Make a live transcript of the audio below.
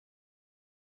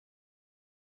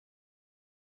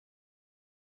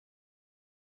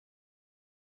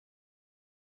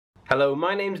Hello,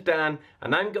 my name's Dan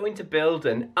and I'm going to build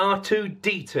an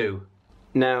R2-D2.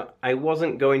 Now, I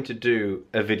wasn't going to do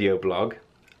a video blog,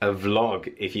 a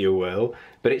vlog if you will,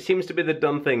 but it seems to be the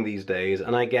done thing these days,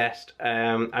 and I guessed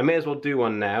I may as well do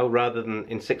one now rather than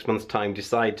in 6 months' time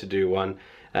decide to do one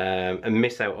and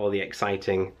miss out all the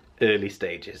exciting early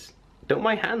stages. Don't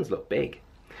my hands look big?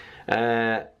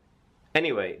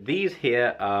 Anyway, these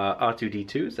here are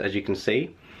R2-D2s, as you can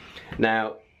see.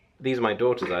 Now, these are my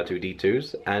daughter's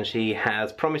R2-D2s, and she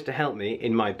has promised to help me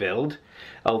in my build,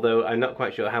 although I'm not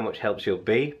quite sure how much help she'll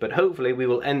be, but hopefully we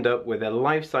will end up with a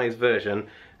life-size version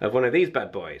of one of these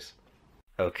bad boys.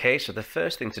 Okay, so the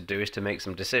first thing to do is to make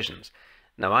some decisions.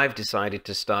 Now, I've decided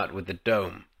to start with the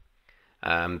dome.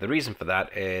 The reason for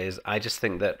that is I just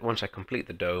think that once I complete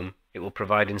the dome, it will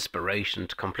provide inspiration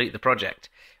to complete the project.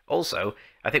 Also,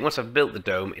 I think once I've built the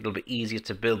dome, it'll be easier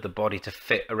to build the body to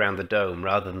fit around the dome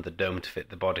rather than the dome to fit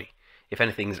the body. If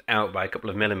anything's out by a couple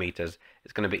of millimeters,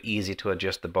 it's going to be easier to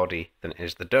adjust the body than it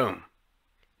is the dome.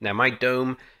 Now, my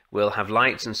dome will have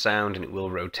lights and sound and it will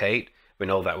rotate. We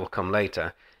know that will come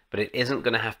later, but it isn't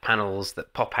going to have panels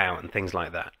that pop out and things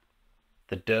like that.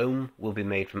 The dome will be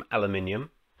made from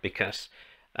aluminium because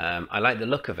I like the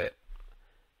look of it.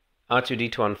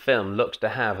 R2-D2 on film looks to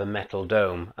have a metal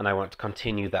dome, and I want to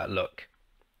continue that look.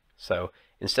 So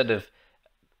instead of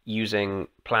using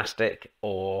plastic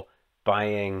or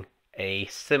buying a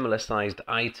similar sized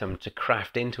item to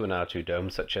craft into an R2 dome,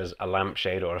 such as a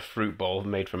lampshade or a fruit bowl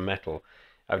made from metal,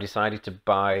 I've decided to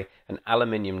buy an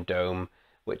aluminium dome,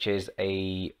 which is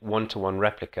a one-to-one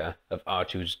replica of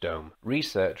R2's dome.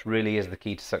 Research really is the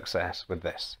key to success with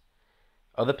this.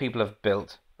 Other people have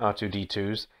built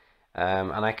R2-D2s,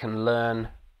 and I can learn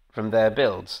from their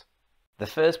builds. The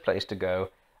first place to go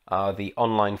are the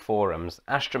online forums.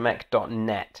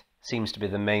 astromech.net seems to be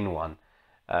the main one.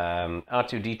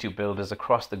 R2-D2 builders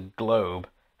across the globe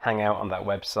hang out on that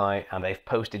website, and they've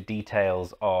posted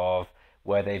details of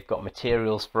where they've got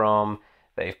materials from.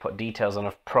 They've put details on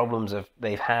problems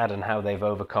they've had and how they've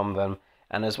overcome them.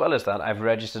 And as well as that, I've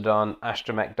registered on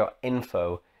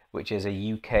astromech.info, which is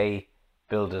a UK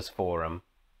builders forum,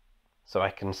 so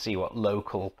I can see what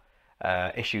local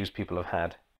issues people have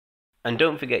had. And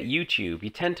don't forget YouTube. You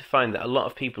tend to find that a lot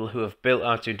of people who have built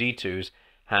R2-D2s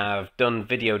have done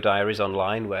video diaries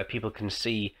online where people can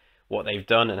see what they've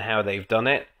done and how they've done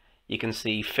it. You can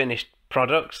see finished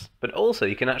products, but also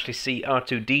you can actually see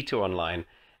R2-D2 online,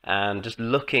 and just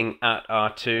looking at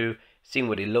R2, seeing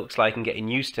what he looks like and getting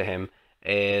used to him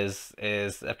is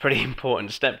a pretty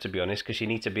important step, to be honest, because you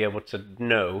need to be able to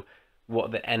know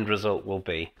what the end result will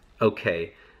be.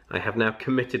 Okay, I have now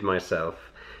committed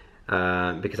myself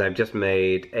because I've just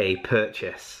made a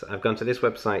purchase. I've gone to this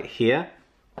website here.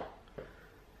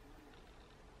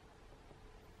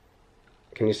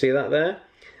 Can you see that there?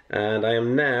 And I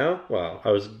am now, well,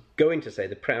 I was going to say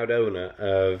the proud owner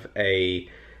of a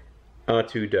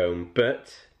R2 dome,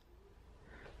 but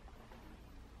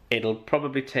it'll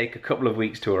probably take a couple of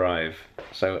weeks to arrive.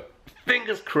 So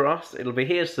fingers crossed it'll be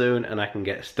here soon and I can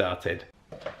get started.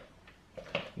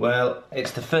 Well,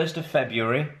 it's the 1st of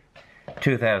February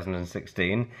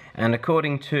 2016, and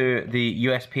according to the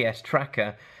USPS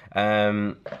tracker,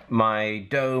 my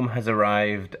dome has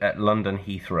arrived at London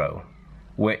Heathrow,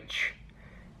 which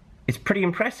is pretty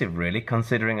impressive really,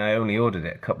 considering I only ordered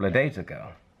it a couple of days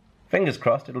ago. Fingers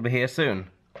crossed it'll be here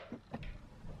soon.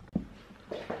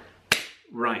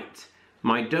 Right.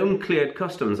 My dome cleared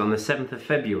customs on the 7th of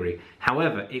February.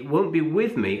 However, it won't be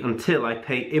with me until I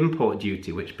pay import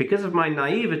duty, which, because of my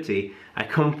naivety, I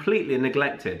completely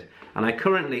neglected. And I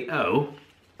currently owe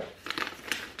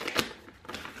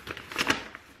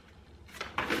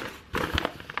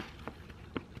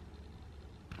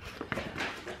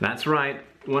that's right,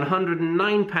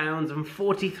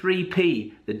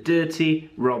 £109.43, the dirty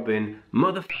Robin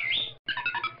mother.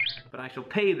 But I shall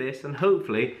pay this, and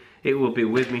hopefully it will be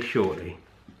with me shortly.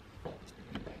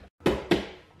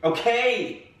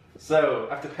 Okay, so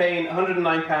after paying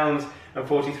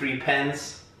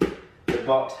 £109.43, the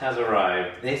box has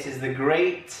arrived. This is the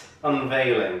great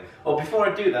unveiling. Oh, before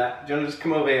I do that, do you want to just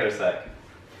come over here a sec?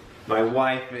 My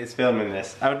wife is filming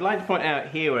this. I would like to point out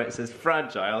here where it says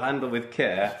fragile, handle with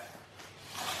care,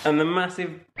 and the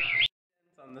massive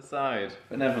on the side,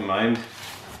 but never mind.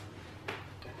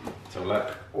 Let's have a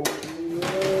look.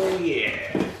 Oh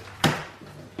yeah.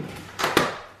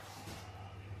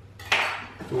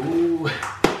 Ooh.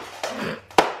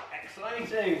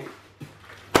 Exciting.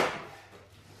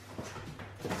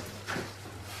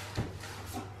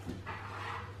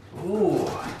 Ooh.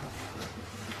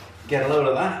 Get a load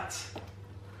of that.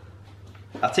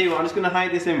 I'll tell you what, I'm just going to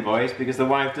hide this invoice because the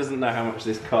wife doesn't know how much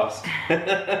this cost.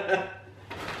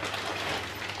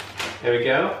 Here we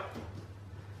go.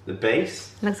 The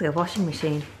base. Looks like a washing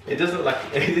machine. It does look like,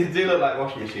 it do look like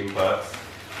washing machine parts.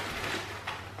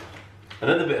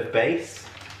 Another bit of base.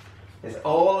 It's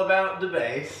all about the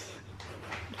base.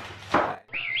 There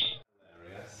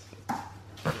we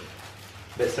go.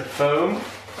 Bits of foam.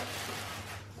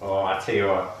 Oh, I tell you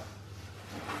what.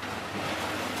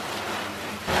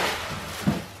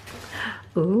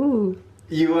 Ooh.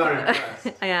 You are impressed.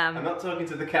 I am. I'm not talking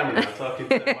to the camera, I'm talking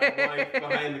to my wife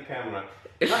behind the camera.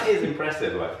 That is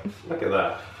impressive, look at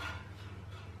that.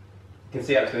 You can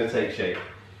see how it's going to take shape.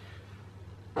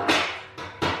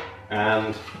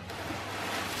 And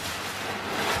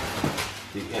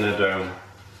the inner dome,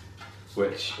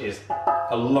 which is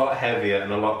a lot heavier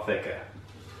and a lot thicker.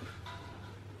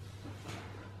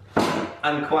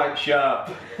 And quite sharp.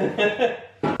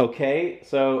 Okay,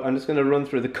 so I'm just going to run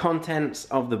through the contents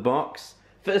of the box.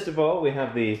 First of all, we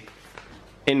have the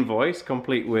invoice,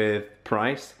 complete with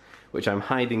price, which I'm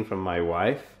hiding from my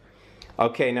wife.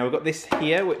 Okay, now we've got this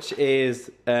here, which is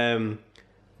the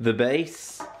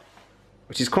base,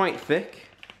 which is quite thick.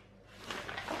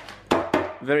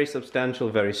 Very substantial,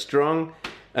 very strong.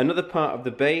 Another part of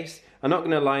the base, I'm not going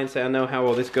to lie and say I know how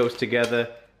all this goes together,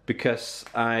 because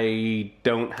I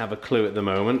don't have a clue at the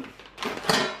moment.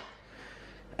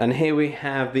 And here we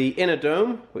have the inner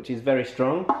dome, which is very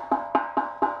strong,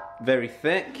 very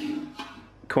thick,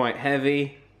 quite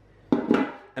heavy,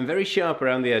 and very sharp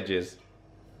around the edges.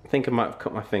 I think I might have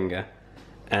cut my finger.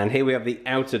 And here we have the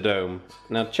outer dome.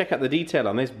 Now check out the detail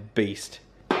on this beast.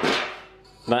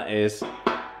 That is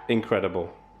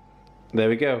incredible. There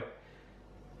we go.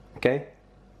 Okay,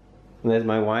 and there's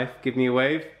my wife. Give me a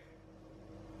wave.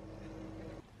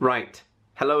 Right,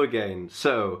 hello again.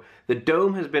 So, the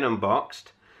dome has been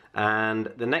unboxed,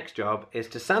 and the next job is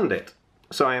to sand it.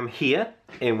 So I am here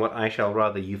in what I shall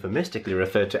rather euphemistically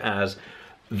refer to as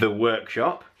the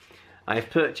workshop. I've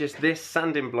purchased this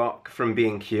sanding block from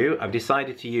B&Q. I've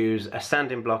decided to use a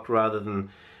sanding block rather than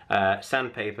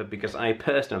sandpaper because I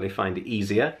personally find it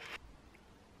easier.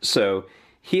 So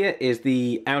here is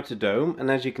the outer dome,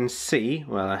 and as you can see,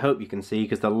 well, I hope you can see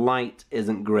because the light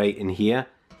isn't great in here.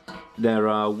 There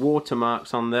are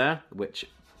watermarks on there which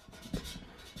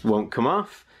won't come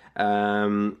off.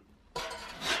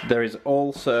 There is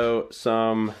also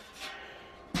some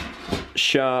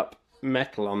sharp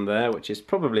metal on there, which is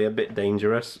probably a bit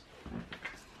dangerous.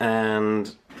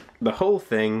 And the whole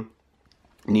thing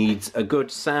needs a good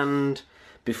sand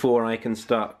before I can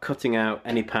start cutting out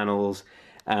any panels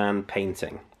and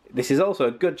painting. This is also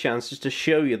a good chance just to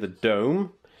show you the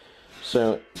dome.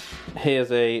 So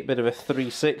here's a bit of a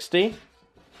 360.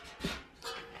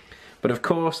 But of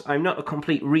course, I'm not a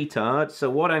complete retard, so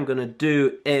what I'm going to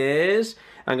do is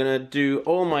I'm going to do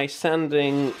all my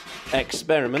sanding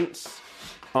experiments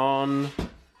on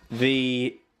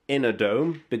the inner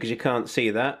dome, because you can't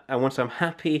see that. And once I'm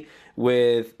happy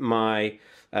with my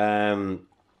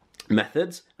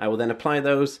methods, I will then apply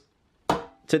those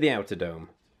to the outer dome.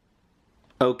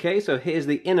 Okay, so here's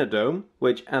the inner dome,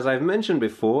 which, as I've mentioned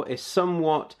before, is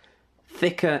somewhat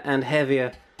thicker and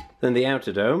heavier than the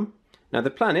outer dome. Now the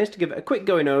plan is to give it a quick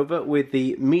going over with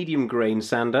the medium grain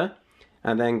sander,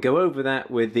 and then go over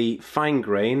that with the fine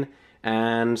grain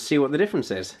and see what the difference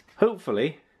is.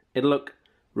 Hopefully it'll look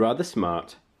rather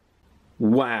smart.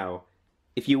 Wow,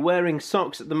 if you're wearing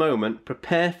socks at the moment,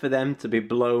 prepare for them to be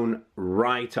blown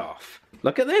right off.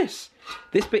 Look at this.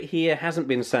 This bit here hasn't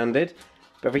been sanded,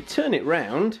 but if we turn it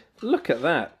round, look at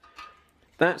that.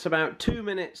 That's about 2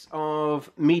 minutes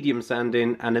of medium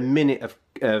sanding and a minute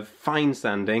of fine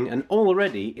sanding, and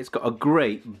already it's got a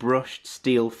great brushed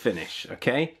steel finish,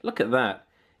 okay? Look at that.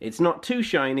 It's not too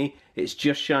shiny, it's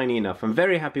just shiny enough. I'm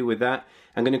very happy with that.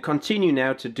 I'm going to continue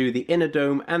now to do the inner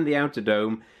dome and the outer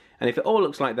dome, and if it all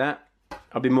looks like that,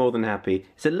 I'll be more than happy.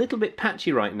 It's a little bit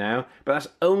patchy right now, but that's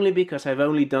only because I've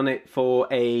only done it for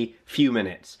a few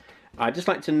minutes. I'd just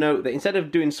like to note that instead of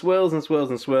doing swirls and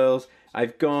swirls and swirls,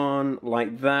 I've gone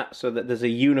like that so that there's a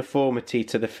uniformity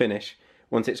to the finish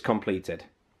once it's completed.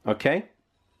 Okay?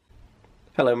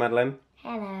 Hello, Madeline.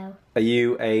 Hello. Are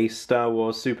you a Star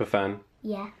Wars superfan?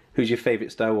 Yeah. Who's your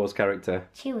favourite Star Wars character?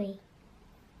 Chewie.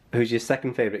 Who's your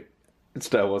second favourite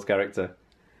Star Wars character?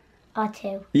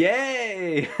 R2.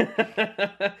 Yay!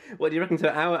 What do you reckon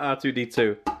to our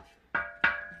R2-D2?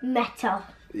 Metal.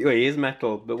 Well, he is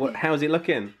metal, but how's he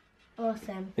looking?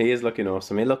 Awesome. He is looking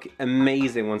awesome. He'll look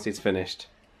amazing once he's finished.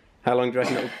 How long do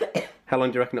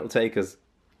you reckon it'll take us?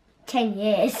 10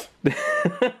 years.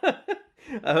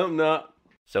 I hope not.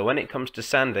 So when it comes to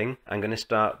sanding, I'm going to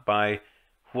start by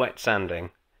wet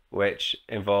sanding, which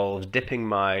involves dipping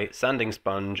my sanding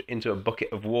sponge into a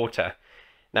bucket of water.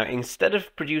 Now, instead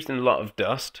of producing a lot of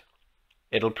dust,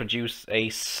 it'll produce a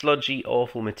sludgy,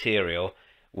 awful material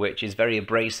which is very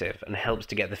abrasive and helps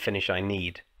to get the finish I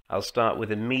need. I'll start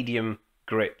with a medium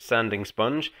grit sanding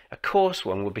sponge. A coarse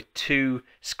one would be too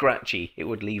scratchy. It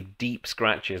would leave deep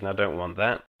scratches and I don't want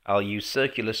that. I'll use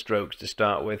circular strokes to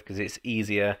start with because it's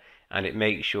easier and it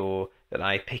makes sure that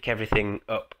I pick everything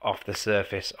up off the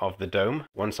surface of the dome.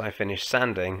 Once I finish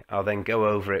sanding, I'll then go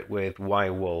over it with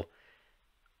wire wool.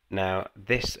 Now,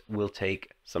 this will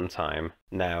take some time.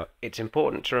 Now, it's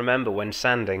important to remember when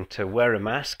sanding to wear a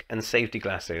mask and safety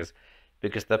glasses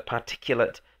because the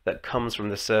particulate that comes from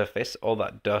the surface, all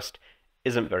that dust,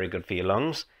 isn't very good for your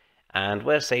lungs. And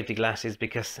wear safety glasses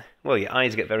because, well, your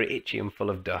eyes get very itchy and full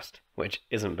of dust, which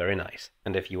isn't very nice.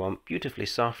 And if you want beautifully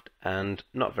soft and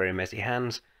not very messy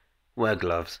hands, wear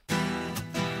gloves.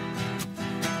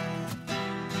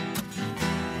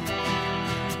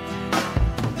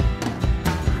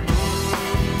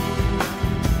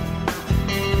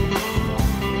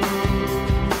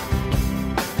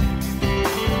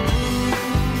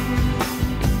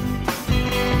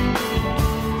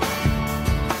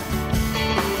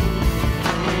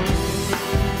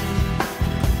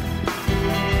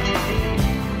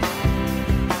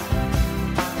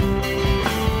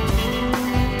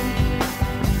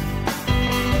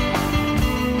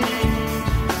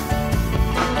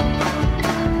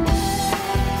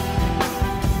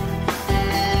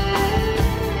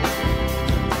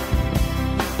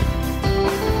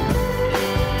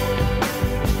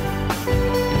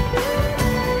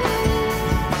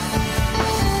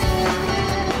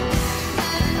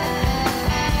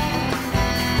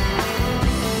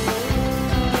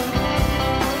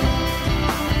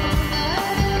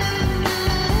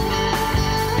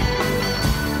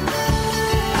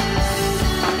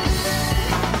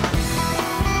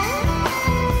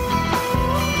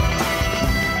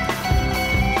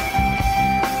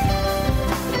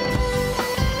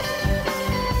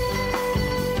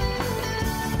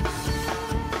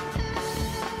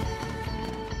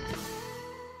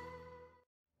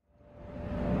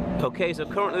 Okay, so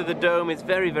currently the dome is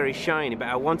very shiny, but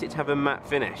I want it to have a matte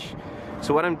finish.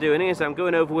 So what I'm doing is I'm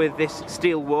going over with this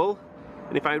steel wool,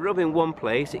 and if I rub in one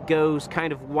place, it goes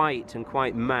kind of white and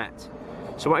quite matte.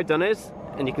 So what I've done is,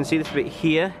 and you can see this bit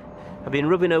here, I've been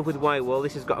rubbing over with white wool.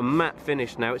 This has got a matte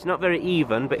finish now. It's not very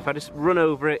even, but if I just run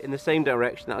over it in the same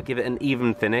direction, that'll give it an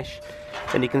even finish.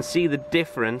 And you can see the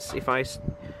difference if I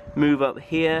move up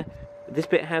here. This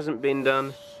bit hasn't been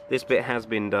done, this bit has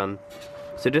been done.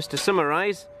 So just to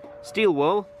summarize, steel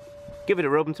wool, give it a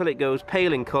rub until it goes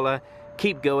pale in colour,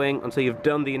 keep going until you've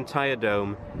done the entire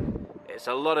dome. It's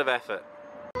a lot of effort.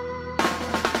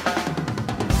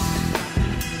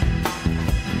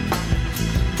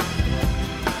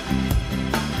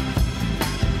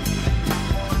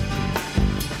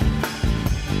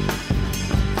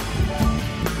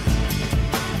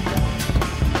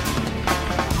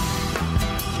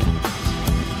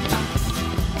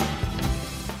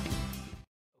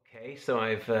 So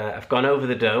I've gone over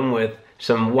the dome with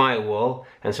some wire wool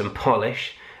and some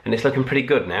polish, and it's looking pretty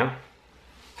good now.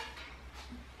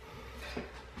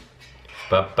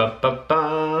 Ba ba ba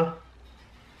ba.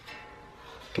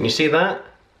 Can you see that?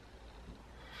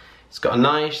 It's got a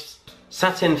nice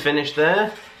satin finish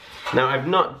there. Now I've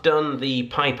not done the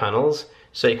pie panels,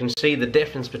 so you can see the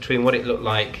difference between what it looked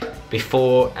like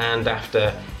before and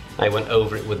after I went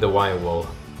over it with the wire wool.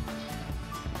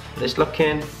 It's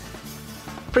looking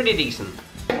pretty decent.